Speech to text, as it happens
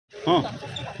ಹಾಂ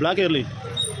ಬ್ಲಾಕ್ ಇರಲಿ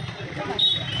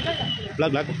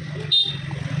black black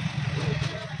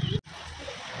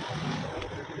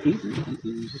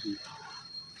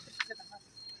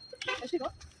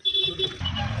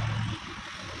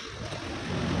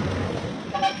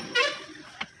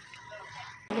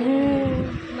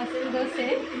masala dosa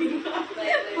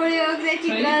puliyogare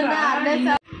ಚಿತ್ರಾನ್ನ ಅನ್ನ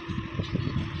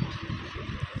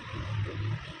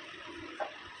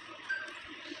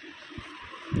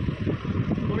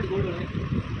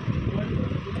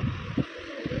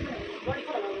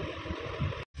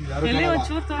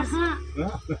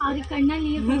ಅವ್ರಿಗೆ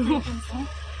ಕಣ್ಣಲ್ಲಿ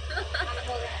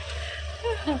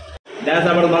ಡ್ಯಾನ್ಸ್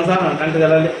ಆಗ್ಬಾರ್ದು ಮನ್ಸ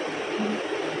ಕಾಣ್ತಿದ್ದಲ್ಲ ಅಲ್ಲಿ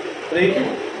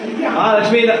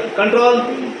ಲಕ್ಷ್ಮಿ ಕಂಟ್ರೋಲ್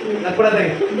ನಕ್ಬಿಡತ್ತೆ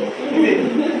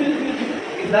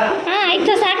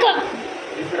ಆಯ್ತು ಸಾಕು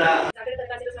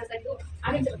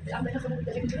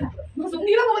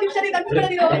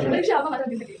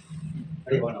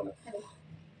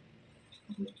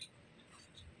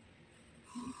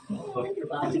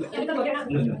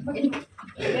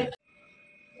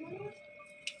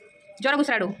ಜೋರ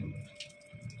ಉಸಿರಾಡು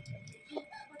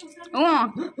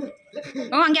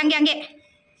ಹ್ಞೂ ಹಂಗೆ ಹಂಗೆ ಹಂಗೆ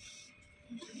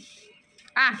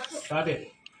ಹಾಂ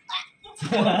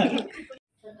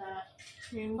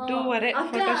 8:30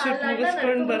 ಫೋಟೋಶೂಟ್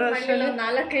ಮುಗಿಸ್ಕೊಂಡು ಬರೋ ಅಷ್ಟರಲ್ಲಿ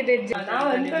 4-5 ನಾವು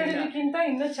ಅನ್ಕೊಂಡಿದ್ದಕ್ಕಿಂತ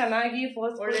ಇನ್ನೂ ಚೆನ್ನಾಗಿ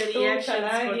ಪೋಸ್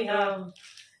ಚೆನ್ನಾಗಿ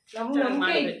ನಮ್ಗೆ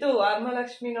ನಂಬಿಕೆ ಇತ್ತು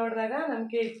ವರಮಹಾಲಕ್ಷ್ಮಿ ನೋಡಿದಾಗ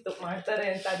ನಂಬಿಕೆ ಇತ್ತು ಮಾಡ್ತಾರೆ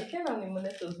ಅಂತ ಅದಕ್ಕೆ ನಾವು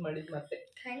ನಿಮ್ಮನ್ನೇ ಚೂಸ್ ಮಾಡಿದ್ದು ಮತ್ತೆ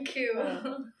ಥ್ಯಾಂಕ್ ಯು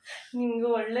ನಿಮ್ಗೆ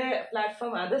ಒಳ್ಳೆ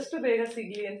ಪ್ಲಾಟ್ಫಾರ್ಮ್ ಆದಷ್ಟು ಬೇಗ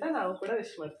ಸಿಗ್ಲಿ ಅಂತ ನಾವು ಕೂಡ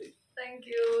ವಿಶ್ ಮಾಡ್ತೀವಿ thank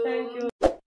you thank you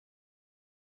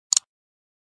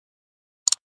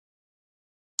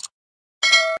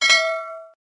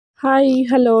hi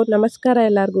hello ನಮಸ್ಕಾರ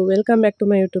ಎಲ್ಲರಿಗೂ welcome back to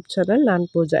my YouTube channel ನಾನು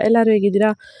ಪೂಜಾ ಎಲ್ಲರೂ ಹೇಗಿದ್ದೀರಾ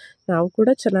ನಾವು ಕೂಡ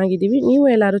ಚೆನ್ನಾಗಿದ್ದೀವಿ ನೀವು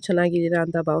ಎಲ್ಲರೂ ಚೆನ್ನಾಗಿದ್ದೀರಾ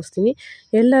ಅಂತ ಭಾವಿಸ್ತೀನಿ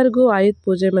ಎಲ್ಲರಿಗೂ ಆಯುಧ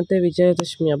ಪೂಜೆ ಮತ್ತು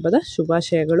ವಿಜಯದಶಮಿ ಹಬ್ಬದ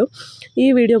ಶುಭಾಶಯಗಳು ಈ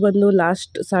ವಿಡಿಯೋ ಬಂದು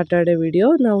ಲಾಸ್ಟ್ ಸಾಟರ್ಡೆ ವಿಡಿಯೋ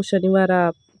ನಾವು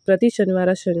ಪ್ರತಿ ಶನಿವಾರ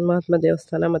ಶನಿ ಮಹಾತ್ಮ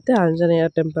ದೇವಸ್ಥಾನ ಮತ್ತು ಆಂಜನೇಯ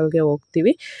ಟೆಂಪಲ್ಗೆ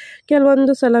ಹೋಗ್ತೀವಿ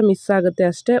ಕೆಲವೊಂದು ಸಲ ಮಿಸ್ ಆಗುತ್ತೆ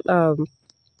ಅಷ್ಟೇ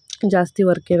ಜಾಸ್ತಿ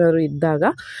ವರ್ಕ್ ಏನಾದ್ರು ಇದ್ದಾಗ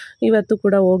ಇವತ್ತು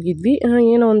ಕೂಡ ಹೋಗಿದ್ವಿ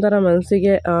ಏನೋ ಒಂಥರ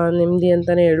ಮನಸ್ಸಿಗೆ ನೆಮ್ಮದಿ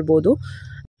ಅಂತಲೇ ಹೇಳ್ಬೋದು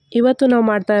ಇವತ್ತು ನಾವು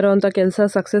ಮಾಡ್ತಾ ಇರೋವಂಥ ಕೆಲಸ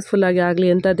ಸಕ್ಸಸ್ಫುಲ್ಲಾಗಿ ಆಗಲಿ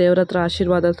ಅಂತ ದೇವ್ರ ಹತ್ರ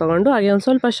ಆಶೀರ್ವಾದ ತೊಗೊಂಡು ಹಾಗೆ ಒಂದು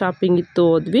ಸ್ವಲ್ಪ ಶಾಪಿಂಗ್ ಇತ್ತು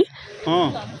ಹೋದ್ವಿ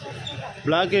ಹಾಂ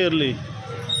ಬ್ಲಾಕೇ ಇರಲಿ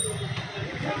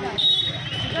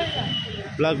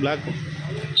ಬ್ಲಾಕ್ ಬ್ಲಾಕ್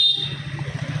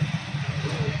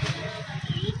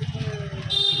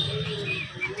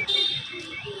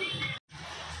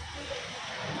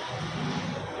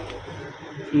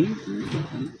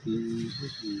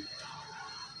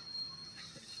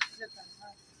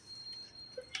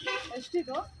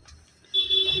ಎಷ್ಟಿದು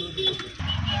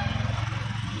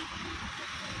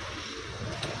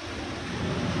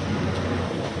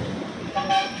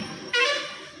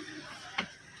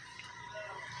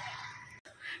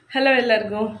ಹಲೋ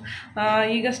ಎಲ್ಲರಿಗೂ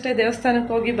ಈಗಷ್ಟೇ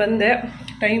ದೇವಸ್ಥಾನಕ್ಕೆ ಹೋಗಿ ಬಂದೆ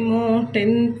ಟೈಮು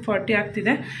 10:40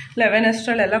 ಆಗ್ತಿದೆ 11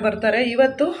 ಅಷ್ಟರಲ್ಲೆಲ್ಲ ಬರ್ತಾರೆ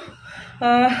ಇವತ್ತು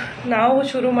ನಾವು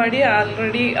ಶುರು ಮಾಡಿ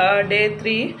ಆಲ್ರೆಡಿ ಡೇ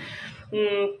 3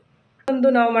 ಒಂದು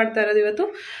ನಾವು ಮಾಡ್ತಾ ಇರೋದು ಇವತ್ತು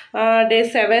ಡೇ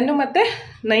 7 ಮತ್ತು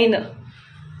 9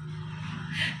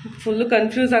 ಫುಲ್ಲು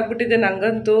ಕನ್ಫ್ಯೂಸ್ ಆಗಿಬಿಟ್ಟಿದೆ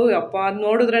ನನಗಂತೂ ಅಪ್ಪ ಅದು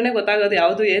ನೋಡಿದ್ರೇ ಗೊತ್ತಾಗೋದು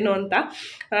ಯಾವುದು ಏನು ಅಂತ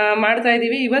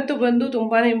ಮಾಡ್ತಾಯಿದ್ದೀವಿ ಇವತ್ತು ಬಂದು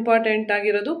ತುಂಬಾ ಇಂಪಾರ್ಟೆಂಟ್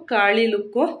ಆಗಿರೋದು ಕಾಳಿ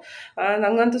ಲುಕ್ಕು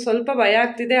ನನಗಂತೂ ಸ್ವಲ್ಪ ಭಯ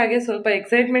ಆಗ್ತಿದೆ ಹಾಗೆ ಸ್ವಲ್ಪ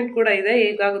ಎಕ್ಸೈಟ್ಮೆಂಟ್ ಕೂಡ ಇದೆ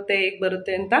ಹೇಗಾಗುತ್ತೆ ಹೇಗೆ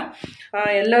ಬರುತ್ತೆ ಅಂತ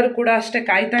ಎಲ್ಲರೂ ಕೂಡ ಅಷ್ಟೇ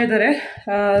ಕಾಯ್ತಾ ಇದ್ದಾರೆ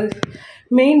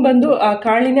ಮೇಯ್ನ್ ಬಂದು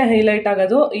ಕಾಳಿನೇ ಹೈಲೈಟ್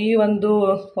ಆಗೋದು ಈ ಒಂದು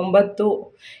 9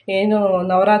 ಏನು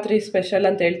ನವರಾತ್ರಿ ಸ್ಪೆಷಲ್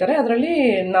ಅಂತ ಹೇಳ್ತಾರೆ ಅದರಲ್ಲಿ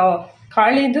ನಾವು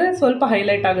ಕಾಳಿ ಇದ್ದರೆ ಸ್ವಲ್ಪ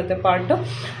ಹೈಲೈಟ್ ಆಗುತ್ತೆ ಪಾರ್ಟು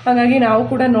ಹಾಗಾಗಿ ನಾವು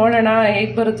ಕೂಡ ನೋಡೋಣ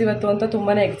ಹೇಗೆ ಬರುತ್ತೆ ಇವತ್ತು ಅಂತ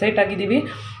ತುಂಬಾ ಎಕ್ಸೈಟ್ ಆಗಿದ್ದೀವಿ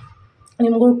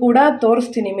ನಿಮಗೂ ಕೂಡ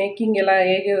ತೋರಿಸ್ತೀನಿ ಮೇಕಿಂಗ್ ಎಲ್ಲ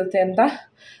ಹೇಗಿರುತ್ತೆ ಅಂತ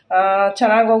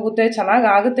ಚೆನ್ನಾಗಿ ಹೋಗುತ್ತೆ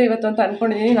ಚೆನ್ನಾಗಾಗುತ್ತೆ ಇವತ್ತು ಅಂತ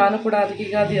ಅಂದ್ಕೊಂಡಿದ್ದೀನಿ ನಾನು ಕೂಡ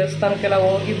ಅದಕ್ಕೀಗ ದೇವಸ್ಥಾನಕ್ಕೆಲ್ಲ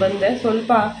ಹೋಗಿ ಬಂದೆ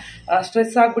ಸ್ವಲ್ಪ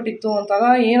ಸ್ಟ್ರೆಸ್ ಆಗಿಬಿಟ್ಟಿತ್ತು ಅಂತಾಗ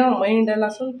ಏನೋ ಮೈಂಡೆಲ್ಲ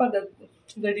ಸ್ವಲ್ಪ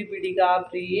ಗಡಿಬಿಡಿ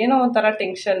ಗಾಬರಿ ಏನೋ ಒಂಥರ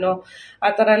ಟೆನ್ಷನ್ನು ಆ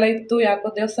ಥರ ಎಲ್ಲ ಇತ್ತು ಯಾಕೋ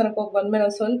ದೇವಸ್ಥಾನಕ್ಕೆ ಹೋಗಿ ಬಂದಮೇಲೆ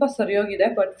ಒಂದು ಸ್ವಲ್ಪ ಸರಿ ಹೋಗಿದೆ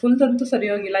ಬಟ್ ಫುಲ್ದಂತೂ ಸರಿ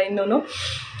ಹೋಗಿಲ್ಲ ಇನ್ನೂ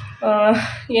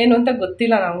ಏನು ಅಂತ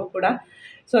ಗೊತ್ತಿಲ್ಲ ನಾವು ಕೂಡ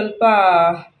ಸ್ವಲ್ಪ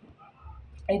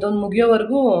ಇದೊಂದು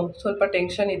ಮುಗಿಯೋವರೆಗೂ ಸ್ವಲ್ಪ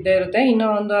ಟೆನ್ಷನ್ ಇದ್ದೇ ಇರುತ್ತೆ ಇನ್ನೂ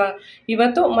ಒಂದು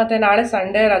ಇವತ್ತು ಮತ್ತು ನಾಳೆ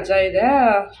ಸಂಡೇ ರಜಾ ಇದೆ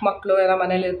ಮಕ್ಕಳು ಎಲ್ಲ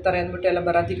ಮನೇಲಿ ಇರ್ತಾರೆ ಅಂದ್ಬಿಟ್ಟು ಎಲ್ಲ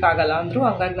ಬರೋದಕ್ಕಾಗಲ್ಲ ಅಂದರು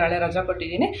ಹಂಗಾಗಿ ನಾಳೆ ರಜಾ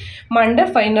ಕೊಟ್ಟಿದ್ದೀನಿ ಮಂಡೇ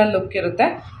ಫೈನಲ್ ಲುಕ್ ಇರುತ್ತೆ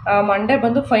ಮಂಡೇ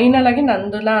ಬಂದು ಫೈನಲಾಗಿ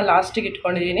ನಂದನ್ನ ಲಾಸ್ಟಿಗೆ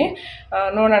ಇಟ್ಕೊಂಡಿದ್ದೀನಿ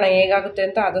ನೋಡೋಣ ಹೇಗಾಗುತ್ತೆ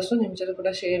ಅಂತ ಆದಷ್ಟು ನಿಮ್ಮ ಜೊತೆ ಕೂಡ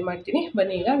ಶೇರ್ ಮಾಡ್ತೀನಿ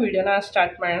ಬನ್ನಿ ಈಗ ವೀಡಿಯೋನ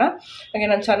ಸ್ಟಾರ್ಟ್ ಮಾಡೋಣ ಹಾಗೆ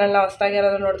ನನ್ನ ಚಾನಲ್ನ ಹೊಸದಾಗಿ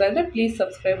ಯಾರಾದರೂ ನೋಡ್ತಾ ಇದ್ದರೆ ಪ್ಲೀಸ್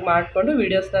ಸಬ್ಸ್ಕ್ರೈಬ್ ಮಾಡಿಕೊಂಡು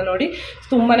ವೀಡಿಯೋಸ್ನ ನೋಡಿ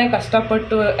ತುಂಬಾ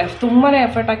ಕಷ್ಟಪಟ್ಟು ತುಂಬಾ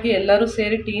ಎಫರ್ಟ್ ಹಾಕಿ ಎಲ್ಲರೂ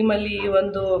ಸೇರಿ ಟೀಮಲ್ಲಿ ಈ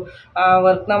ಒಂದು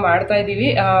ವರ್ಕ್ ವರ್ಕ್ನ ಮಾಡ್ತಾ ಇದ್ದೀವಿ.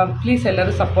 ಪ್ಲೀಸ್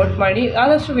ಎಲ್ಲರೂ ಸಪೋರ್ಟ್ ಮಾಡಿ,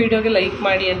 ಆದಷ್ಟು ವೀಡಿಯೋಗೆ ಲೈಕ್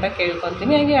ಮಾಡಿ ಅಂತ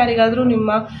ಕೇಳ್ಕೊತೀನಿ. ಹಾಗೆ ಯಾರಿಗಾದರೂ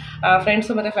ನಿಮ್ಮ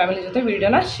ಫ್ರೆಂಡ್ಸು ಮತ್ತು ಫ್ಯಾಮಿಲಿ ಜೊತೆ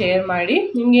ವೀಡಿಯೋನ ಶೇರ್ ಮಾಡಿ.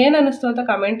 ನಿಮ್ಗೆ ಏನು ಅನ್ನಿಸ್ತು ಅಂತ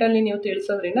ಕಮೆಂಟಲ್ಲಿ ನೀವು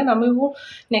ತಿಳಿಸೋದ್ರಿಂದ ನಮಗೂ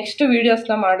ನೆಕ್ಸ್ಟ್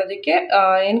ವೀಡಿಯೋಸ್ನ ಮಾಡೋದಕ್ಕೆ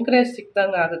ಎನ್ಕರೇಜ್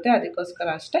ಸಿಕ್ದಂಗೆ ಆಗುತ್ತೆ. ಅದಕ್ಕೋಸ್ಕರ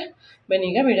ಅಷ್ಟೇ. ಬನ್ನಿ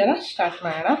ಈಗ ವೀಡಿಯೋನ ಸ್ಟಾರ್ಟ್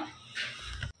ಮಾಡೋಣ.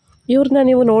 ಇವ್ರನ್ನ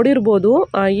ನೀವು ನೋಡಿರ್ಬೋದು.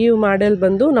 ಈ ಮಾಡೆಲ್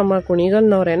ಬಂದು ನಮ್ಮ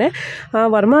ಕುಣಿಗಲ್ನವರೇನೆ.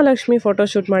 ವರಮಹಾಲಕ್ಷ್ಮಿ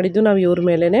ಫೋಟೋಶೂಟ್ ಮಾಡಿದ್ದು ನಾವು ಇವ್ರ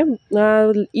ಮೇಲೇ.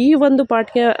 ಈ ಒಂದು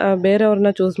ಪಾರ್ಟ್ಗೆ ಬೇರೆಯವ್ರನ್ನ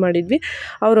ಚೂಸ್ ಮಾಡಿದ್ವಿ.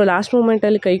 ಅವರು ಲಾಸ್ಟ್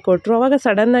ಮೂಮೆಂಟಲ್ಲಿ ಕೈ ಕೊಟ್ಟರು. ಆವಾಗ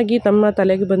ಸಡನ್ನಾಗಿ ತಮ್ಮ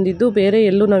ತಲೆಗೆ ಬಂದಿದ್ದು, ಬೇರೆ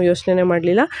ಎಲ್ಲೂ ನಾವು ಯೋಚನೆ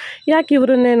ಮಾಡಲಿಲ್ಲ, ಯಾಕೆ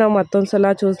ಇವರನ್ನೇ ನಾವು ಮತ್ತೊಂದು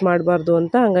ಸಲ ಚೂಸ್ ಮಾಡಬಾರ್ದು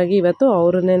ಅಂತ. ಹಾಗಾಗಿ ಇವತ್ತು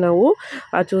ಅವರನ್ನೇ ನಾವು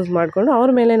ಚೂಸ್ ಮಾಡಿಕೊಂಡು ಅವ್ರ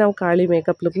ಮೇಲೆ ನಾವು ಕಾಳಿ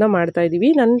ಮೇಕಪ್ ಲುಕ್ನ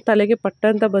ಮಾಡ್ತಾಯಿದ್ದೀವಿ. ನನ್ನ ತಲೆಗೆ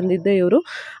ಪಟ್ಟಂತ ಬಂದಿದ್ದೆ ಇವರು.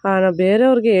 ನಾವು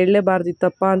ಬೇರೆಯವ್ರಿಗೆ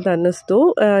ಹೇಳಲೇಬಾರ್ದಿತ್ತಪ್ಪ ಅಂತ ಅನ್ನಿಸ್ತು.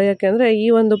 ಯಾಕೆಂದರೆ ಈ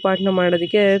ಒಂದು ಪಾರ್ಟ್ನ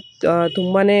ಮಾಡೋದಕ್ಕೆ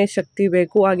ತುಂಬಾ ಶಕ್ತಿ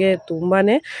ಬೇಕು, ಹಾಗೆ ತುಂಬಾ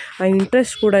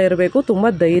ಇಂಟ್ರೆಸ್ಟ್ ಕೂಡ ಇರಬೇಕು, ತುಂಬ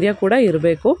ಧೈರ್ಯ ಕೂಡ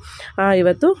ಇರಬೇಕು.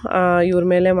 ಇವತ್ತು ಇವ್ರ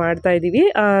ಮೇಲೆ ಮಾಡ್ತಾಯಿದ್ದೀವಿ.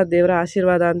 ದೇವರ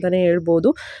ಆಶೀರ್ವಾದ ಅಂತಲೇ ಹೇಳ್ಬೋದು.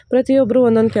 ಪ್ರತಿಯೊಬ್ಬರು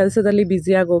ಒಂದೊಂದು ಕೆಲಸದಲ್ಲಿ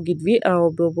ಬ್ಯುಸಿಯಾಗಿ ಹೋಗಿದ್ವಿ.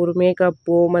 ಒಬ್ಬೊಬ್ಬರು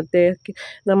ಮೇಕಪ್ಪು ಮತ್ತು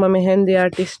ನಮ್ಮ ಮೆಹಂದಿ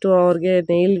ಆರ್ಟಿಸ್ಟು ಅವ್ರಿಗೆ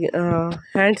ನೈಲ್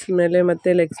ಹ್ಯಾಂಡ್ಸ್ ಮೇಲೆ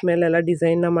ಮತ್ತು ಲೆಗ್ಸ್ ಮೇಲೆಲ್ಲ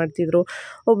ಡಿಸೈನ್ನ ಮಾಡ್ತಿದ್ರು.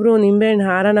 ಒಬ್ಬರು ನಿಂಬೆಹಣ್ಣು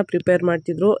ಹಾರನ ಪ್ರಿಪೇರ್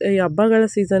ಮಾಡ್ತಿದ್ರು. ಈ ಹಬ್ಬಗಳ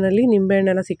ಸೀಸನಲ್ಲಿ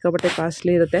ನಿಂಬೆಹಣ್ಣೆಲ್ಲ ಸಿಕ್ಕಾಪಟ್ಟೆ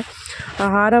ಕಾಸ್ಟ್ಲಿ ಇರುತ್ತೆ. ಆ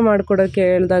ಹಾರ ಮಾಡಿಕೊಡೋಕ್ಕೆ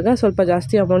ಹೇಳಿದಾಗ ಸ್ವಲ್ಪ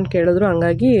ಜಾಸ್ತಿ ಅಮೌಂಟ್ ಕೇಳಿದ್ರು.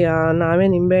 ಹಂಗಾಗಿ ನಾವೇ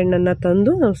ನಿಂಬೆಹಣ್ಣನ್ನು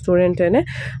ತಂದು ನಮ್ಮ ಸ್ಟೂಡೆಂಟೇನೆ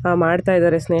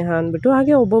ಮಾಡ್ತಾಯಿದ್ದಾರೆ ಸ್ನೇಹ ಅಂದ್ಬಿಟ್ಟು.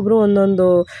 ಹಾಗೆ ಒಬ್ಬೊಬ್ಬರು ಒಂದೊಂದು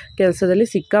ಕೆಲಸದಲ್ಲಿ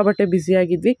ಸಿಕ್ಕಾಪಟ್ಟೆ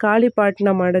ಬ್ಯುಸಿಯಾಗಿದ್ವಿ. ಕಾಳಿ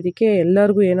ಪಾಟ್ನ ಮಾಡೋದಕ್ಕೆ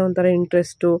ಎಲ್ಲರಿಗೂ ಏನೋ ಒಂಥರ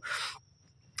ಇಂಟ್ರೆಸ್ಟು,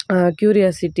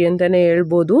 ಕ್ಯೂರಿಯಾಸಿಟಿ ಅಂತಲೇ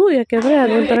ಹೇಳ್ಬೋದು. ಯಾಕೆಂದರೆ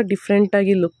ಅದೊಂಥರ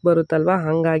ಡಿಫ್ರೆಂಟಾಗಿ ಲುಕ್ ಬರುತ್ತಲ್ವ.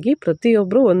 ಹಾಗಾಗಿ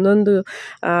ಪ್ರತಿಯೊಬ್ಬರು ಒಂದೊಂದು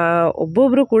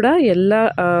ಒಬ್ಬೊಬ್ಬರು ಕೂಡ ಎಲ್ಲ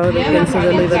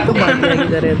ಕೆಲಸದಲ್ಲೂ ಇವತ್ತು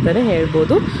ಭಾಗಿಯಾಗಿದ್ದಾರೆ ಅಂತಲೇ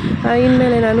ಹೇಳ್ಬೋದು.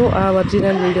 ಇನ್ಮೇಲೆ ನಾನು ಆ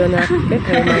ಒರಿಜಿನಲ್ ವೀಡಿಯೋನ ಹಾಕೋಕ್ಕೆ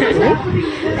ಟ್ರೈ ಮಾಡ್ತೀನಿ.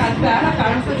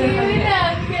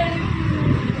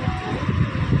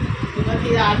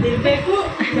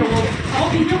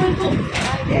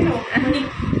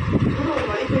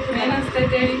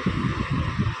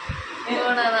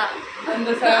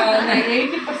 ಒಂದು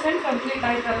 80% ಕಂಪ್ಲೀಟ್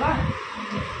ಆಯ್ತಲ್ವಾ?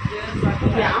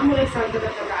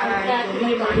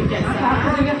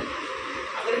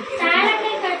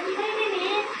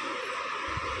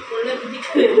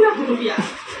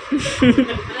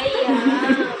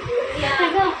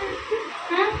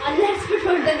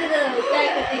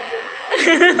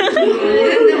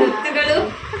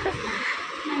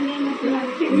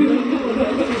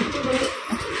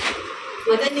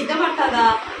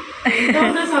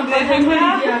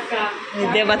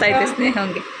 ನಿದ್ದೆ ಬರ್ತೈತೆ ಸ್ನೇಹ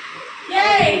ಹಂಗೆ.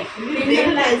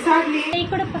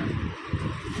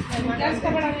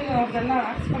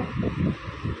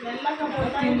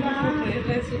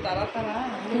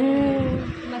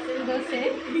 ಮಸಾಲೆ ದೋಸೆ,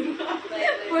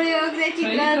 ಪುಳಿಯೋಗರೆ,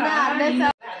 ಚಿತ್ರಾನ್ನ, ಅನ್ನ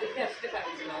ಸಾರು.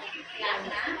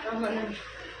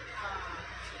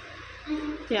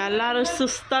 ಎಲ್ಲರೂ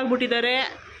ಸುಸ್ತಾಗ್ಬಿಟ್ಟಿದ್ದಾರೆ.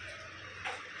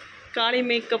 ಕಾಳಿ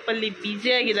ಮೇಕಪ್ಪಲ್ಲಿ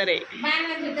ಬ್ಯುಸಿ ಆಗಿದ್ದಾರೆ.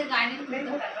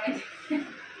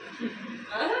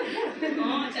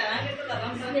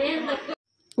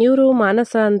 ಇವರು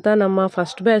ಮಾನಸ ಅಂತ ನಮ್ಮ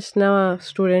ಫಸ್ಟ್ ಬ್ಯಾಚ್ನ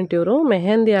ಸ್ಟೂಡೆಂಟ್. ಇವರು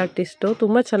ಮೆಹಂದಿ ಆರ್ಟಿಸ್ಟು,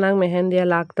 ತುಂಬ ಚೆನ್ನಾಗಿ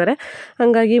ಮೆಹಂದಿಯಲ್ಲಿ ಹಾಕ್ತಾರೆ.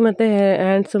 ಹಾಗಾಗಿ ಮತ್ತು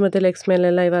ಹ್ಯಾಂಡ್ಸು ಮತ್ತು ಲೆಗ್ಸ್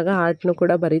ಮೇಲೆಲ್ಲ ಇವಾಗ ಆರ್ಟ್ನು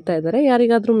ಕೂಡ ಬರೀತಾ ಇದ್ದಾರೆ.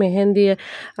 ಯಾರಿಗಾದರೂ ಮೆಹಂದಿ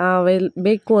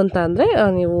ಬೇಕು ಅಂತ ಅಂದರೆ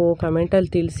ನೀವು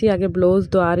ಕಮೆಂಟಲ್ಲಿ ತಿಳಿಸಿ. ಹಾಗೆ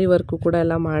ಬ್ಲೌಸ್ದು ಆರಿ ವರ್ಕು ಕೂಡ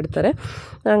ಎಲ್ಲ ಮಾಡ್ತಾರೆ.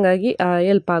 ಹಾಗಾಗಿ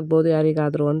ಎಲ್ಪ್ ಆಗ್ಬೋದು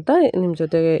ಯಾರಿಗಾದರೂ ಅಂತ ನಿಮ್ಮ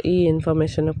ಜೊತೆಗೆ ಈ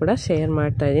ಇನ್ಫಾರ್ಮೇಷನ್ನು ಕೂಡ ಶೇರ್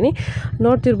ಮಾಡ್ತಾಯಿದ್ದೀನಿ.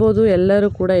 ನೋಡ್ತಿರ್ಬೋದು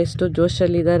ಎಲ್ಲರೂ ಕೂಡ ಎಷ್ಟು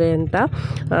ಜೋಶಲ್ಲಿದ್ದಾರೆ ಅಂತ.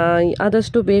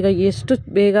 ಆದಷ್ಟು ಬೇಗ ಎಷ್ಟು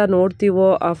ಬೇಗ ನೋಡ್ತೀವೋ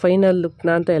ಆ ಫೈನಲ್ ಲುಕ್ನ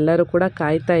ಅಂತ ಎಲ್ಲರೂ ಕೂಡ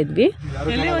ಕಾಯ್ತಾ ಇದ್ವಿ.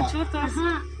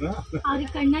 ಅವ್ರಿಗೆ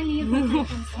ಕಣ್ಣಲ್ಲಿ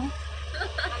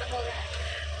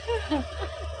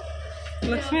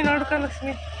ಲಕ್ಷ್ಮಿ ನೋಡ್ಕೊ,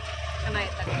 ಲಕ್ಷ್ಮಿ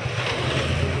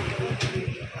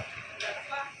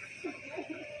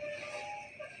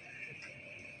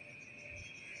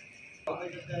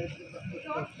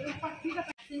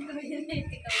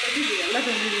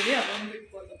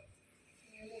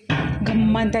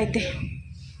ಗಮ್ಮಂತೈತೆ.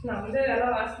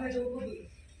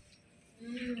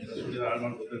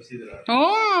 ಹ್ಞೂ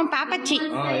ಪಾಪಚ್ಚಿ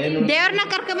ದೇವ್ರನ್ನ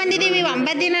ಕರ್ಕೊ ಬಂದಿದ್ದೀವಿ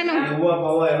 9 ದಿನನು.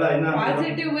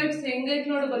 ಪಾಸಿಟಿವ್ ವೈಬ್ಸ್ ಹೆಂಗೈತೆ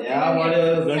ನೋಡು.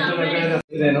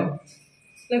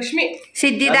 ಲಕ್ಷ್ಮಿ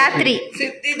ಸಿದ್ಧಿದಾತ್ರಿ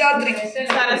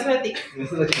ಸರಸ್ವತಿ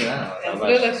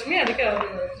ಲಕ್ಷ್ಮಿ. ಅದಕ್ಕೆ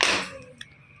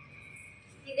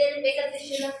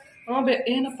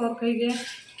ಏನಪ್ಪ ಅವ್ರ ಕೈಗೆ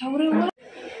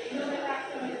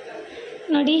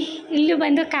ನೋಡಿ, ಇಲ್ಲೂ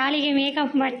ಬಂದು ಕಾಲಿಗೆ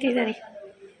ಮೇಕಪ್ ಮಾಡ್ತಿದ್ದಾರೆ.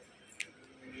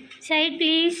 Side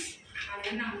please.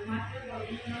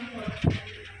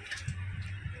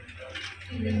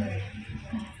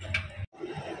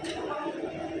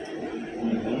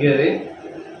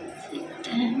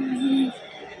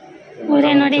 ನೋಡಿ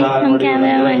ನಮ್ಮ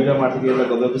ಕ್ಯಾಮ್ರಾ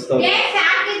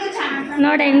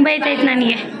ನೋಡಿ ಹೆಂಗ್ ಬೈತೈತೆ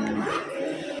ನನಗೆ.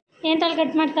 ಏನ್ ತಲೆ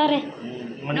ಕಟ್ ಮಾಡ್ತಾವ್ರೆ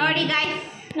ನೋಡಿ ಗಾಯ್ಸ್.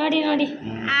 ನೋಡಿ ನೋಡಿ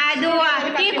ಅದು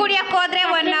ಟೀ ಕುಡಿಯಕ್ಕೆ ಹೋದ್ರೆ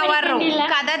 1 hour,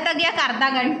 ಕದ ತೆಗಿಯಕ್ಕೆ ಅರ್ಧ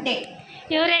ಗಂಟೆ.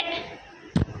 ಇವರೇ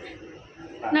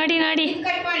ನೋಡಿ ನೋಡಿ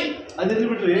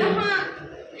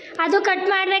ಅದು ಕಟ್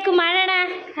ಮಾಡಬೇಕು ಮಾಡೋಣ,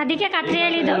 ಅದಕ್ಕೆ ಕತ್ರಿ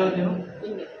ಹೇಳಿದ್ದು.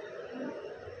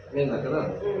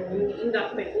 ಹಿಂಗೆ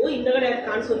ಹಾಕ್ಬೇಕು, ಹಿಂದಗಡೆ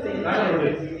ಕಾಣಿಸುತ್ತೆ.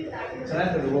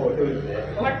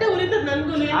 ಹೊಟ್ಟೆ ಉರಿತದ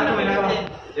ನನಗೂ.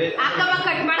 ಅಕ್ಕವ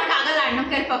ಕಟ್ ಮಾಡಕ್ ಆಗಲ್ಲ ಅಣ್ಣ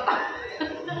ಕೈ ಪಾಪ.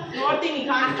 ನೋಡ್ತೀನಿ,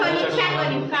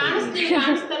 ಕಾಣಿಸ್ತೀನಿ,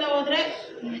 ಕಾಣಿಸ್ತಲ್ಲ ಹೋದ್ರೆ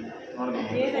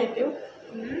ಏನಾಯ್ತು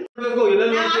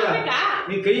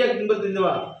ನೀ ಕೈ ಹಾಕಿ ಬಂದಿದ್ದವ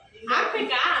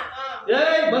ಹಾಕ್ಬೇಕಾ?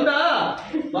 ಬಂದ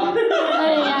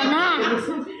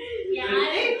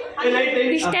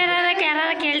ಇಷ್ಟ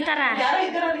ಯಾರು ಕೇಳ್ತಾರ?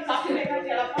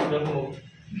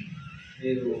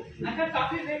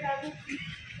 ಕಾಫಿ ಬೇಕಾದ್ರೆ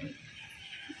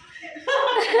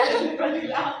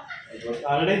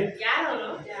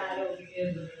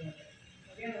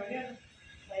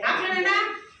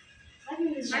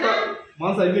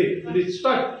ಮಾಂಸ ಇಲ್ಲಿ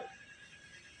ಸ್ಟಾರ್ಟ್.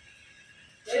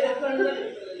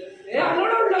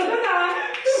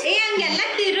 ಹಂಗೆಲ್ಲ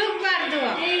ತಿರುಗಬಾರ್ದು.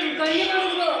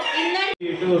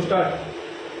 ಸ್ಟಾರ್ಟ್.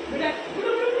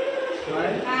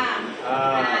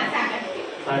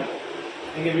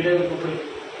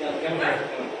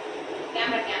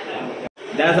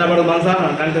 ಡ್ಯಾನ್ಸ್ ಆಗ್ಬಾರ್ದು ಮಾಂಸ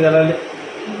ಕಾಣ್ತದೆ ಅಲ್ಲಿ.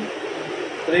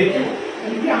 3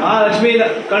 ಲಕ್ಷ್ಮಿ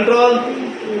ಕಂಟ್ರೋಲ್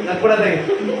ನಕ್ಬಿಡತ್ತೆ.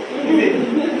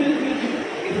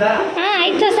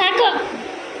 ಆಯ್ತು ಸಾಕು.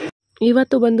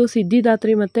 ಇವತ್ತು ಬಂದು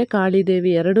ಸಿದ್ಧಿದಾತ್ರಿ ಮತ್ತು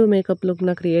ಕಾಳಿದೇವಿ 2 ಮೇಕಪ್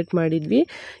ಲುಕ್ನ ಕ್ರಿಯೇಟ್ ಮಾಡಿದ್ವಿ.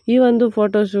 ಈ ಒಂದು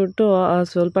ಫೋಟೋಶೂಟು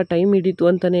ಸ್ವಲ್ಪ ಟೈಮ್ ಹಿಡಿತು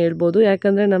ಅಂತಲೇ ಹೇಳ್ಬೋದು.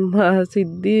 ಯಾಕಂದರೆ ನಮ್ಮ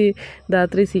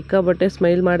ಸಿದ್ಧಿದಾತ್ರಿ ಸಿಕ್ಕಾಬಟ್ಟೆ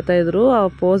ಸ್ಮೈಲ್ ಮಾಡ್ತಾಯಿದ್ರು. ಆ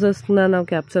ಪೋಸಸ್ನ ನಾವು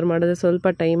ಕ್ಯಾಪ್ಚರ್ ಮಾಡೋದೇ ಸ್ವಲ್ಪ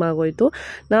ಟೈಮ್ ಆಗೋಯಿತು.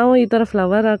 ನಾವು ಈ ಥರ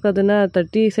ಫ್ಲವರ್ ಹಾಕೋದನ್ನು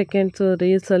 30 ಸೆಕೆಂಡ್ಸ್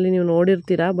ರೀಲ್ಸಲ್ಲಿ ನೀವು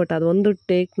ನೋಡಿರ್ತೀರ. ಬಟ್ ಅದೊಂದು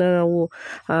ಟೇಕ್ನ ನಾವು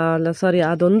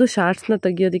ಅದೊಂದು ಶಾರ್ಟ್ಸ್ನ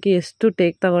ತೆಗಿಯೋದಕ್ಕೆ ಎಷ್ಟು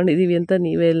ಟೇಕ್ ತಗೊಂಡಿದ್ದೀವಿ ಅಂತ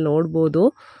ನೀವೇ ಇಲ್ಲಿ ನೋಡ್ಬೋದು.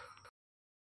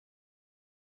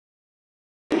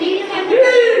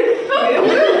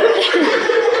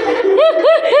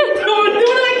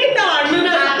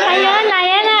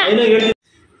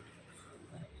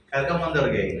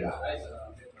 ಕರ್ಕೊಂಬಂದವ್ರಿಗೆ ಈಗ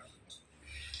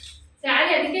ಸ್ಯಾರಿ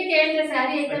ಅದಕ್ಕೆ ಕೇಳಿದೆ,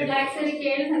 ಸ್ಯಾರಿ ಐತೆ ಬ್ಲ್ಯಾಕ್ ಸ್ಯಾರಿ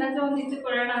ಕೇಳಿ ನನ್ನ ಹತ್ರ ಒಂದಿತ್ತು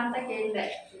ಕೊಡೋಣ ಅಂತ ಕೇಳಿದೆ.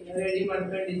 ರೆಡಿ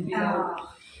ಮಾಡ್ಕೊಂಡಿದ್ವಿ,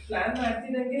 ಪ್ಲಾನ್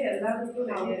ಮಾಡ್ತಿದ್ದಂಗೆ ಎಲ್ಲದಕ್ಕೂ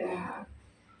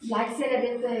ಬ್ಲ್ಯಾಕ್ ಸ್ಯಾರಿ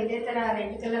ಇದೇ ತರ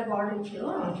ರೆಡ್ ಕಲರ್ ಬಾರ್ಡರ್ ಇತ್ತು,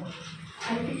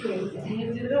 ಅದಕ್ಕೆ ಕೇಳಿದೆ.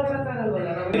 ನಿಂತಿದ್ರೆ ಒಳಕ್ಕಾಗಲ್ವಲ್ಲ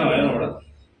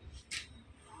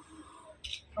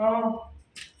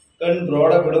ಕಣ್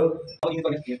ಬ್ರಾಡ್ ಬಿಡು.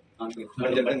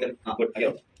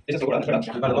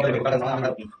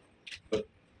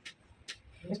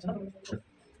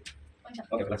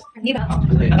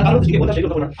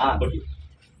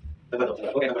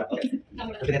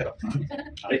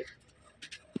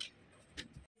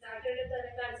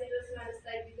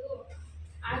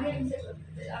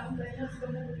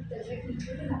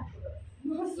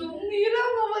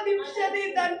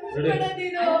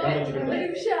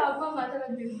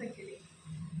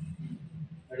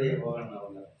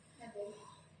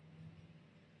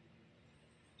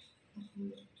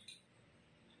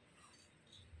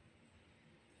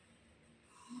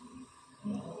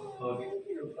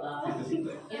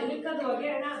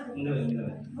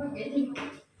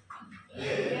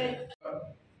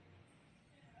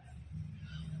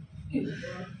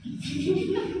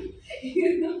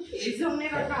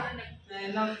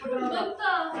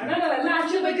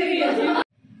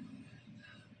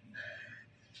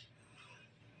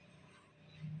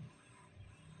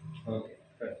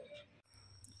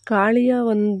 ಕಾಳಿಯ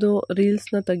ಒಂದು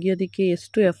ರೀಲ್ಸ್ನ ತೆಗಿಯೋದಕ್ಕೆ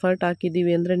ಎಷ್ಟು ಎಫರ್ಟ್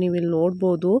ಹಾಕಿದ್ದೀವಿ ಅಂದರೆ ನೀವು ಇಲ್ಲಿ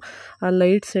ನೋಡ್ಬೋದು. ಆ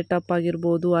ಲೈಟ್ ಸೆಟಪ್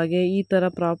ಆಗಿರ್ಬೋದು, ಹಾಗೆ ಈ ಥರ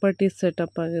ಪ್ರಾಪರ್ಟೀಸ್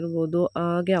ಸೆಟಪ್ ಆಗಿರ್ಬೋದು,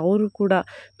 ಹಾಗೆ ಅವರು ಕೂಡ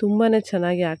ತುಂಬಾ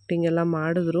ಚೆನ್ನಾಗಿ ಆ್ಯಕ್ಟಿಂಗ್ ಎಲ್ಲ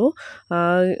ಮಾಡಿದ್ರು.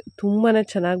 ತುಂಬಾ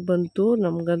ಚೆನ್ನಾಗಿ ಬಂತು.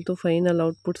 ನಮಗಂತೂ ಫೈನಲ್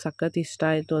ಔಟ್ಪುಟ್ ಸಖತ್ ಇಷ್ಟ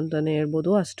ಆಯಿತು ಅಂತಲೇ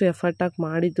ಹೇಳ್ಬೋದು. ಅಷ್ಟು ಎಫರ್ಟ್ ಹಾಕಿ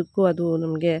ಮಾಡಿದ್ದಕ್ಕೂ ಅದು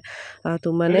ನಮಗೆ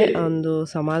ತುಂಬಾ ಒಂದು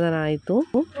ಸಮಾಧಾನ ಆಯಿತು.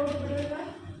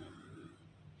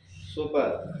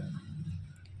 ಸೂಪರ್.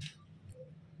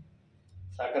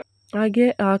 ಹಾಗೆ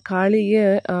ಆ ಕಾಳಿಗೆ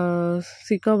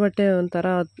ಸಿಕ್ಕಾಬಟ್ಟೆ ಒಂಥರ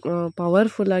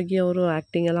ಪವರ್ಫುಲ್ಲಾಗಿ ಅವರು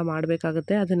ಆ್ಯಕ್ಟಿಂಗ್ ಎಲ್ಲ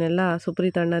ಮಾಡಬೇಕಾಗುತ್ತೆ. ಅದನ್ನೆಲ್ಲ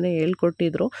ಸುಪ್ರೀತ್ ಅಣ್ಣನೇ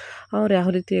ಹೇಳ್ಕೊಟ್ಟಿದ್ರು. ಅವ್ರು ಯಾವ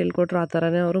ರೀತಿ ಹೇಳ್ಕೊಟ್ರು ಆ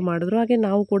ಥರನೇ ಅವರು ಮಾಡಿದ್ರು. ಹಾಗೆ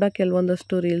ನಾವು ಕೂಡ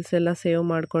ಕೆಲವೊಂದಷ್ಟು ರೀಲ್ಸ್ ಎಲ್ಲ ಸೇವ್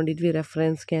ಮಾಡ್ಕೊಂಡಿದ್ವಿ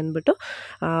ರೆಫರೆನ್ಸ್ಗೆ ಅಂದ್ಬಿಟ್ಟು.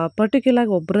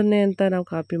 ಪರ್ಟಿಕ್ಯುಲರ್ಗೆ ಒಬ್ಬರನ್ನೇ ಅಂತ ನಾವು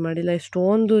ಕಾಪಿ ಮಾಡಿಲ್ಲ.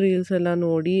 ಎಷ್ಟೊಂದು ರೀಲ್ಸ್ ಎಲ್ಲ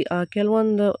ನೋಡಿ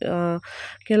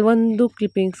ಕೆಲವೊಂದು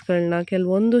ಕ್ಲಿಪ್ಪಿಂಗ್ಸ್ಗಳನ್ನ,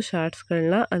 ಕೆಲವೊಂದು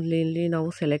ಶಾರ್ಟ್ಸ್ಗಳನ್ನ ಅಲ್ಲಿ ಇಲ್ಲಿ ನಾವು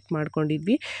ಸೆಲೆಕ್ಟ್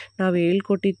ಮಾಡ್ಕೊಂಡಿದ್ವಿ. ನಾವು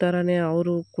ಹೇಳ್ಕೊಟ್ಟಿದ್ದ ಥರನೇ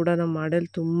ಅವರು ಕೂಡ ನಮ್ಮ ಮಾಡೆಲ್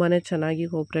ತುಂಬಾ ಚೆನ್ನಾಗಿ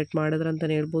ಕೋಪ್ರೇಟ್ ಮಾಡಿದ್ರು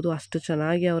ಅಂತಲೇ ಹೇಳ್ಬೋದು. ಅಷ್ಟು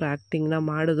ಚೆನ್ನಾಗಿ ಅವ್ರು ಆ್ಯಕ್ಟಿಂಗ್ನ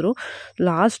ಮಾಡಿದ್ರು.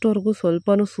 ಲಾಸ್ಟ್ವರೆಗೂ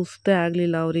ಸ್ವಲ್ಪನೂ ಸುಸ್ತೇ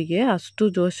ಆಗಲಿಲ್ಲ ಅವರಿಗೆ. ಅಷ್ಟು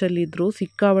ಜೋಶಲ್ಲಿದ್ದರು.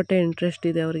 ಸಿಕ್ಕಾಬಟ್ಟೆ ಇಂಟ್ರೆಸ್ಟ್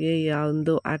ಇದೆ ಅವರಿಗೆ ಈ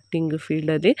ಒಂದು ಆ್ಯಕ್ಟಿಂಗ್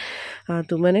ಫೀಲ್ಡಲ್ಲಿ.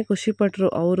 ತುಂಬಾ ಖುಷಿಪಟ್ಟರು.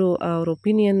 ಅವ್ರ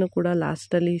ಒಪಿನಿಯನ್ನು ಕೂಡ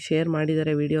ಲಾಸ್ಟಲ್ಲಿ ಶೇರ್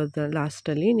ಮಾಡಿದ್ದಾರೆ ವಿಡಿಯೋದ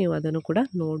ಲಾಸ್ಟಲ್ಲಿ. ನೀವು ಅದನ್ನು ಕೂಡ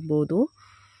ನೋಡ್ಬೋದು.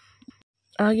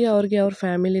 ಹಾಗೆ ಅವ್ರಿಗೆ ಅವ್ರ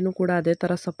ಫ್ಯಾಮಿಲಿನೂ ಕೂಡ ಅದೇ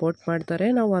ಥರ ಸಪೋರ್ಟ್ ಮಾಡ್ತಾರೆ.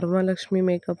 ನಾವು ವರಮಹಾಲಕ್ಷ್ಮಿ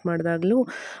ಮೇಕಪ್ ಮಾಡಿದಾಗಲೂ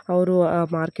ಅವರು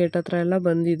ಮಾರ್ಕೆಟ್ ಹತ್ರ ಎಲ್ಲ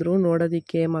ಬಂದಿದ್ದರು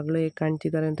ನೋಡೋದಕ್ಕೆ ಮಗಳು ಹೇಗೆ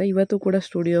ಕಾಣ್ತಿದ್ದಾರೆ ಅಂತ. ಇವತ್ತು ಕೂಡ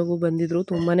ಸ್ಟುಡಿಯೋಗೂ ಬಂದಿದ್ದರು.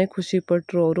 ತುಂಬಾ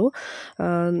ಖುಷಿಪಟ್ಟರು ಅವರು.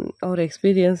 ಅವ್ರ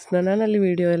ಎಕ್ಸ್ಪೀರಿಯನ್ಸ್ನ ನಾನಲ್ಲಿ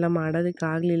ವೀಡಿಯೋ ಎಲ್ಲ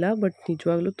ಮಾಡೋದಕ್ಕಾಗಲಿಲ್ಲ, ಬಟ್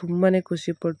ನಿಜವಾಗ್ಲೂ ತುಂಬಾ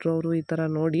ಖುಷಿಪಟ್ಟರು ಅವರು ಈ ಥರ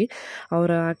ನೋಡಿ.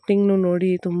 ಅವರ ಆ್ಯಕ್ಟಿಂಗ್ನು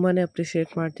ನೋಡಿ ತುಂಬಾ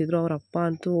ಅಪ್ರಿಷಿಯೇಟ್ ಮಾಡ್ತಿದ್ರು. ಅವ್ರ ಅಪ್ಪ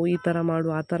ಅಂತೂ ಈ ಥರ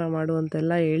ಮಾಡು ಆ ಥರ ಮಾಡು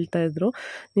ಅಂತೆಲ್ಲ ಹೇಳ್ತಾಯಿದ್ರು.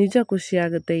 ನಿಜ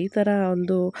ಖುಷಿಯಾಗುತ್ತೆ ಈ ಥರ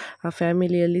ಒಂದು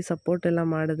ಫ್ಯಾಮಿಲಿಯಲ್ಲಿ ಸಪೋರ್ಟ್ ಎಲ್ಲ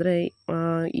ಮಾಡಿದ್ರೆ.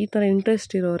 ಈ ಥರ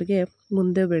ಇಂಟ್ರೆಸ್ಟ್ ಇರೋರಿಗೆ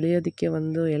ಮುಂದೆ ಬೆಳೆಯೋದಕ್ಕೆ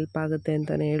ಒಂದು ಹೆಲ್ಪ್ ಆಗುತ್ತೆ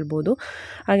ಅಂತಲೇ ಹೇಳ್ಬೋದು.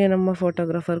 ಹಾಗೆ ನಮ್ಮ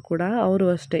ಫೋಟೋಗ್ರಾಫರ್ ಕೂಡ ಅವರು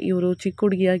ಅಷ್ಟೇ, ಇವರು ಚಿಕ್ಕ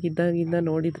ಹುಡುಗಿಯಾಗಿದ್ದಾಗಿಂದ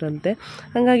ನೋಡಿದ್ರಂತೆ.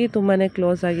 ಹಾಗಾಗಿ ತುಂಬಾ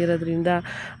ಕ್ಲೋಸ್ ಆಗಿರೋದ್ರಿಂದ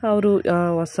ಅವರು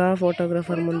ಹೊಸ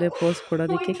ಫೋಟೋಗ್ರಾಫರ್ ಮುಂದೆ ಪೋಸ್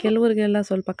ಕೊಡೋದಕ್ಕೆ ಕೆಲವರಿಗೆಲ್ಲ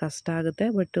ಸ್ವಲ್ಪ ಕಷ್ಟ ಆಗುತ್ತೆ.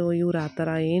 ಬಟ್ ಇವ್ರು ಆ ಥರ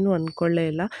ಏನೂ ಅಂದ್ಕೊಳ್ಳೇ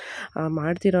ಇಲ್ಲ.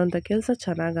 ಮಾಡ್ತಿರೋವಂಥ ಕೆಲಸ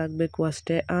ಚೆನ್ನಾಗಾಗಬೇಕು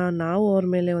ಅಷ್ಟೇ. ನಾವು ಅವ್ರ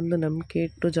ಮೇಲೆ ಒಂದು ನಂಬಿಕೆ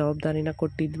ಇಟ್ಟು ಜವಾಬ್ದಾರಿನ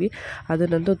ಕೊಟ್ಟಿದ್ವಿ.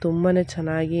 ಅದನ್ನಂತೂ ತುಂಬಾ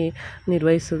ಚೆನ್ನಾಗಿ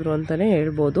ನಿರ್ವಹಿಸಿದ್ರು ಅಂತಲೇ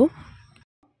ಹೇಳ್ಬೋದು.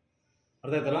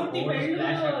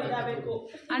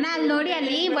 ಅಣ್ಣ ಅಲ್ಲಿ ನೋಡಿ,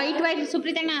 ಅಲ್ಲಿ ವೈಟ್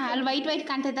ಸುಪ್ರೀತಣ್ಣ ಅಲ್ಲಿ ವೈಟ್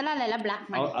ಕಾಣ್ತೈತಲ್ಲ, ಅಲ್ಲೆಲ್ಲ ಬ್ಲಾಕ್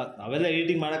ಮಾಡಿ. ಅವೆಲ್ಲ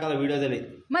ಎಡಿಟಿಂಗ್ ಮಾಡಕ್ಕಲ್ಲ ವಿಡಿಯೋದಲ್ಲಿ.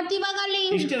 ಮತ್ತೆ ಇವಾಗ ಅಲ್ಲಿ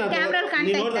ಕ್ಯಾಮ್ರಾ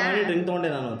ಕಾಣ್ತಾ ಇತ್ತಾ? ತಗೊಂಡೆ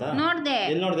ನಾನು ಅಂತ ನೋಡ್ದೆ.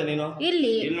 ಎಲ್ಲಿ ನೋಡ್ದೆ ನೀನು?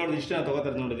 ಇಲ್ಲಿ ನೋಡಿದ್ರೆ ಇಷ್ಟ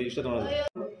ತಗೋತಾರೆ, ನೋಡಿದ್ರೆ ಇಷ್ಟ ತಗೊಳ್ಳೋದು.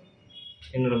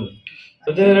 ಇನ್ನು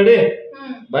ಸಜ್ಜನ ರೆಡಿ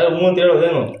ಬಾಯ್ ಹ್ಞೂ ಅಂತ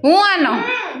ಹೇಳೋದೇನು? ಹ್ಞೂ ಅನ್ನೋ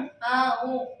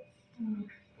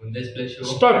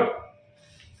ಸ್ಟಾರ್ಟ್.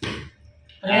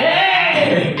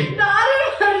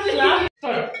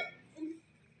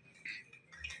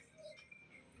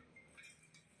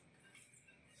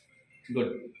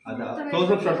 ಗುಡ್. ಅದ ಕ್ಲೋಸ್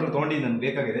ಅಪ್ ಶಾಟ್ ತಗೊಂಡಿದ್ದು ನನ್ಗೆ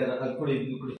ಬೇಕಾಗಿದೆ. ಅದು ಕೊಡಿ,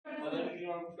 ಇದು ಕೊಡಿ.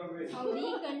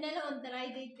 ಕಣ್ಣೆಲ್ಲ ಒಂಥರ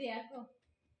ಇದೈತೆ ಯಾಕೋ.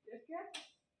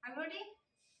 ನೋಡಿ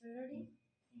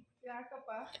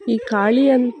ಈ ಕಾಳಿ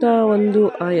ಅಂತ ಒಂದು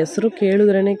ಆ ಹೆಸರು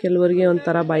ಕೇಳಿದ್ರೇ ಕೆಲವರಿಗೆ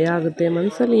ಒಂಥರ ಭಯ ಆಗುತ್ತೆ.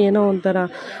 ಮನಸ್ಸಲ್ಲಿ ಏನೋ ಒಂಥರ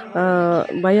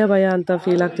ಭಯ ಅಂತ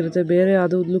ಫೀಲ್ ಆಗ್ತಿರುತ್ತೆ. ಬೇರೆ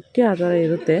ಅದು ಲುಕ್ಕೇ ಆ ಥರ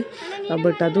ಇರುತ್ತೆ.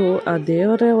 ಬಟ್ ಅದು ಆ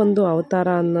ದೇವರೇ ಒಂದು ಅವತಾರ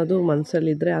ಅನ್ನೋದು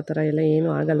ಮನಸ್ಸಲ್ಲಿದ್ದರೆ ಆ ಥರ ಎಲ್ಲ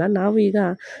ಏನೂ ಆಗಲ್ಲ. ನಾವು ಈಗ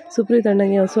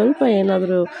ಸುಪ್ರೀತಣ್ಣಗೆ ಸ್ವಲ್ಪ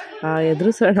ಏನಾದರೂ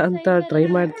ಎದುರಿಸೋಣ ಅಂತ ಟ್ರೈ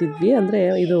ಮಾಡ್ತಿದ್ವಿ. ಅಂದರೆ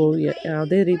ಇದು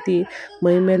ಯಾವುದೇ ರೀತಿ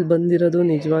ಮೈ ಮೇಲೆ ಬಂದಿರೋದು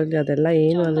ನಿಜವಾಗ್ಲೂ ಅದೆಲ್ಲ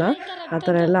ಏನೂ ಅಲ್ಲ. ಆ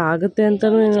ಥರ ಎಲ್ಲ ಆಗುತ್ತೆ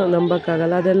ಅಂತಲೂ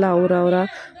ನಂಬೋಕ್ಕಾಗಲ್ಲ. ಅದೆಲ್ಲ ಅವರವರ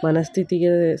ಮನಸ್ಥಿತಿಗೆ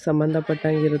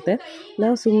ಸಂಬಂಧಪಟ್ಟಂಗಿರುತ್ತೆ.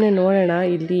 ನಾವು ಸುಮ್ಮನೆ ನೋಡೋಣ,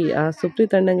 ಇಲ್ಲಿ ಆ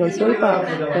ಸುಪ್ರೀತಣ್ಣಂಗೆ ಒಂದು ಸ್ವಲ್ಪ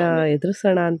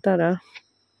ಎದುರಿಸೋಣ ಅಂತ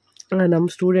ನಮ್ಮ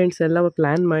ಸ್ಟೂಡೆಂಟ್ಸ್ ಎಲ್ಲ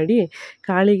ಪ್ಲ್ಯಾನ್ ಮಾಡಿ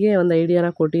ಕಾಳಿಗೆ ಒಂದು ಐಡಿಯಾನ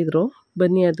ಕೊಟ್ಟಿದ್ರು.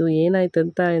 ಬನ್ನಿ ಅದು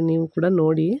ಏನಾಯ್ತಂತ ನೀವು ಕೂಡ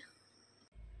ನೋಡಿ.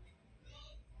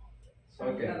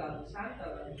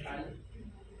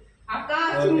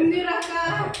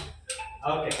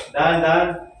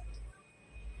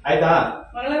 ಆಯ್ತಾ?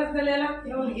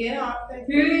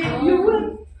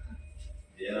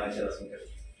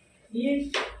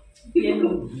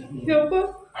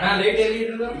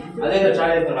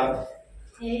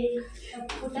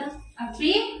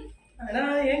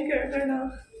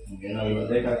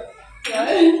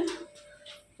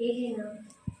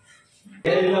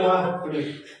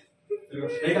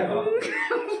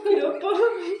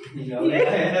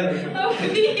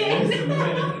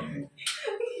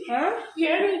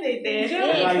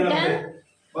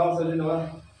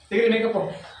 ತೆಗಿರಿ ಮೇಕಪ್.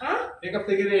 ಮೇಕಪ್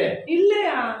ತೆಗಿರಿ.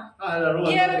 ಇಲ್ಲಯ್ಯ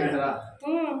ನೀರು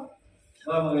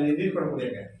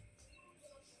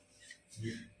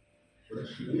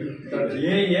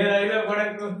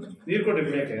ಕೊಡ್ಬೋದು. ನೀರು ಕೊಡ್ರಿ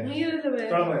ಬೇಕೆ ನೀರು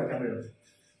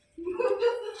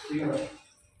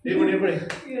ಕೊಡಿ.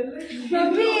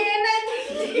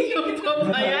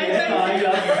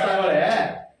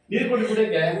 ನೀರು ಕೊಡಿ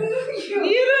ಕುಡಿಯಕ್ಕೆ.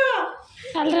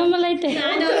 ಅಲ್ರಮ್ಮಲ್ಲ ಐತೆ.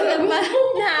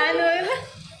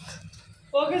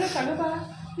 ಹೋಗೋಣ ತಗೋಬಾ.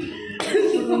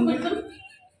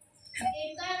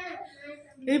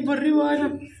 ಏ ಬರ್ರಿ ಹೋಗೋಣ.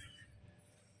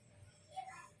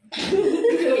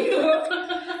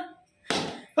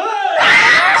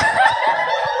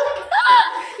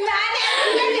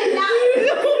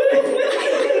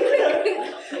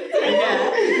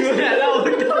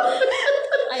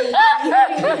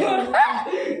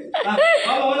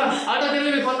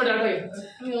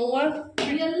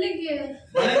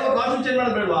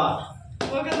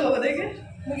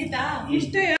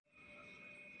 ಇಷ್ಟೇ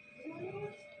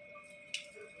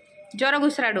ಜೋರಾಗಿ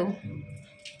ಉಸಿರಾಡು.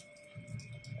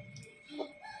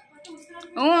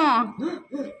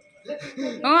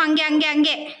 ಹಂಗೆ ಹಂಗೆ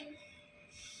ಹಂಗೆ.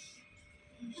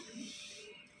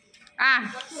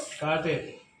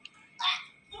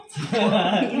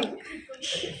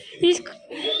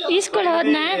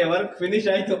 ಈಸ್ಕೊಳ್ಳೋದ್ನ ವರ್ಕ್ ಫಿನಿಶ್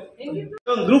ಆಯ್ತು.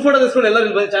 ಒಂದು ಗ್ರೂಪ್ ಫೋಟೋ ತೆಗೆಸ್ಕೊಂಡು ಎಲ್ಲರೂ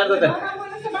ಇಲ್ಲಿ ಬಂದು ಚಾರ್ಜ್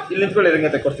ಇಲ್ಲಿ ನಿಂತ್ಕೊಳ್ಳಿ.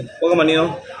 ರಂಗತ್ತೆ ಕೊಡ್ತೀನಿ. ಹೋಗಮ್ಮ ನೀನು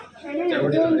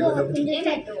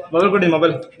ಮೊಬೈಲ್ ಕೊಡಿ.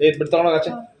 ಮೊಬೈಲ್ ಬಿಟ್ಟು ತಗೊಂಡೋಗ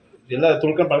ಆಚೆ ಎಲ್ಲ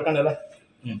ತುಳ್ಕೊಂಡು ಪಳ್ಕೊಂಡೆಲ್ಲ.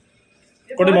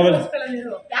 ಕೊಡಿ ಮೊಬೈಲ್.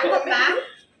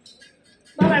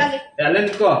 ಅಲ್ಲೇ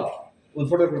ನಿಂತ್ಕೋ. ಒಂದು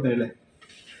ಫೋಟೋ ಕೊಡ್ತೀನಿ ಇಲ್ಲೇ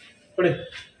ಕೊಡಿ.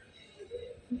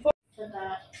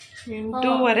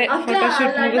 8:30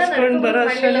 ಫೋಟೋಶೂಟ್ ಮುಗಿಸ್ಕೊಂಡು ಬರೋ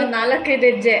ಅಷ್ಟರಲ್ಲಿ 4-5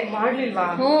 ಹೆಜ್ಜೆ ಮಾಡ್ಲಿಲ್ವಾ?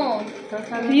 ಹ್ಞೂ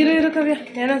ಇರು ಕವ್ಯ,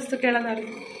 ಏನಿಸ್ತು ಕೇಳೋಣ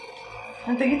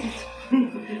ನಾನು ತೆಗಿತೀನಿ.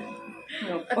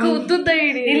 ಉದ್ದುದ್ದ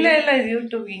ಇಡಿ. ಇಲ್ಲ ಇದು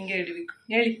ಯೂಟ್ಯೂಬ್ ಹಿಂಗೆ ಹಿಡಿಬೇಕು.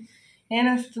 ಹೇಳಿ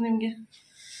ಏನಿಸ್ತು ನಿಮ್ಗೆ?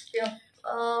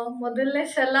 ಮೊದಲನೇ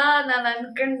ಸಲ ನಾನು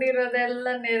ಅನ್ಕೊಂಡಿರೋದೆಲ್ಲ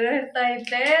ನೆರವೇರ್ತಾ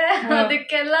ಇದ್ದೆ.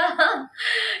 ಅದಕ್ಕೆಲ್ಲ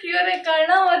ಇವರೇ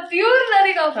ಕಾರಣ. ಮತ್ ಇವ್ರು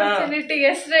ನನಗೆ ಆಪರ್ಚುನಿಟಿ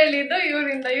ಹೆಸರು ಹೇಳಿದ್ದು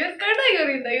ಇವರಿಂದ ಇವ್ರ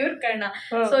ಕಾರಣ.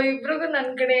 ಸೊ ಇಬ್ರಿಗೂ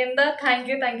ನನ್ ಕಡೆಯಿಂದ ಥ್ಯಾಂಕ್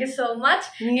ಯು ಸೋ ಮಚ್.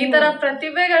 ಈ ತರ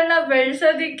ಪ್ರತಿಭೆಗಳನ್ನ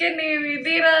ಬೆಳ್ಸೋದಿಕ್ಕೆ ನೀವ್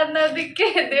ಇದೀರಾ ಅನ್ನೋದಿಕ್ಕೆ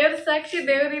ದೇವ್ರ ಸಾಕ್ಷಿ,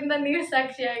 ದೇವರಿಂದ ನೀವ್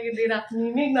ಸಾಕ್ಷಿ ಆಗಿದ್ದೀರಾ.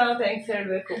 ನಿಮಗ್ ನಾವು ಥ್ಯಾಂಕ್ಸ್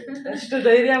ಹೇಳ್ಬೇಕು, ಅಷ್ಟು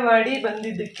ಧೈರ್ಯ ಮಾಡಿ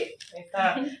ಬಂದಿದ್ದಕ್ಕೆ. ಆಯ್ತಾ,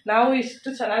 ನಾವು ಇಷ್ಟು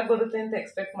ಚೆನ್ನಾಗಿ ಬರುತ್ತೆ ಅಂತ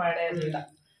ಎಕ್ಸ್ಪೆಕ್ಟ್ ಮಾಡೇ ಇರಲಿಲ್ಲ.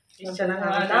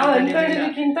 ನಾವು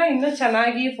ಅನ್ಕೊಂಡಿದ್ದಕ್ಕಿಂತ ಇನ್ನೂ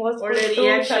ಚೆನ್ನಾಗಿ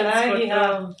ಚೆನ್ನಾಗಿ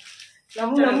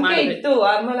ನಮ್ಗೆ ನಂಬಿಕೆ ಇತ್ತು.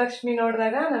 ವರಮಹಾಲಕ್ಷ್ಮಿ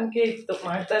ನೋಡಿದಾಗ ನಂಬಿಕೆ ಇತ್ತು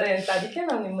ಮಾಡ್ತಾರೆ ಅಂತ. ಅದಕ್ಕೆ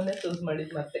ನಾವು ನಿಮ್ಮನ್ನೇ ಚೂಸ್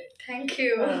ಮಾಡಿದ್. ಮತ್ತೆ ಥ್ಯಾಂಕ್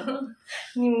ಯು.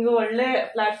 ನಿಮ್ಗೆ ಒಳ್ಳೆ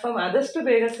ಪ್ಲಾಟ್ಫಾರ್ಮ್ ಆದಷ್ಟು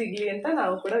ಬೇಗ ಸಿಗ್ಲಿ ಅಂತ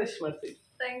ನಾವು ಕೂಡ ವಿಶ್ ಮಾಡ್ತೀವಿ.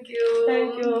 Thank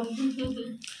you.